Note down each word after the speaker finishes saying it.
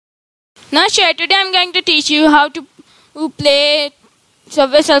Namaskar, today I'm going to teach you how to play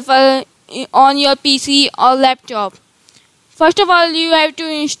Subway Surfer on your PC or laptop. First of all, you have to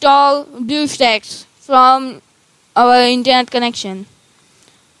install BlueStacks from our internet connection.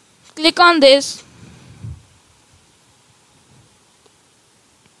 Click on this.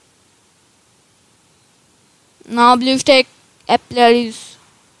 Now BlueStack appears.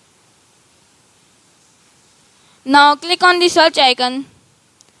 Now click on the search icon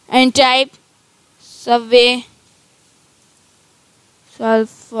and type Subway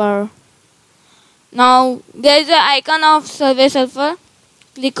Surfer. Now there is an icon of Subway Surfer.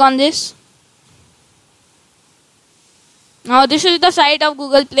 Click on this. Now this is the site of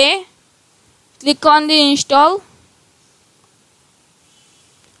Google Play. Click on the install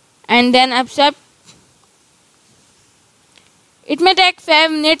and then accept. It may take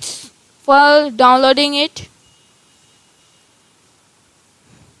 5 minutes for downloading it.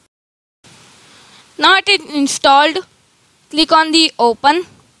 Now it is installed. Click on the open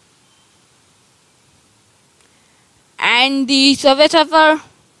and the Subway Surfer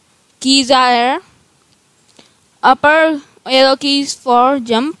keys are here. Upper arrow keys for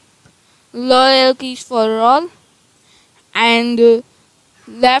jump, lower arrow keys for roll, and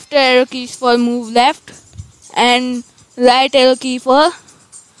left arrow keys for move left, and right arrow key for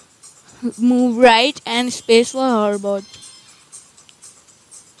move right, and space for hoverboard.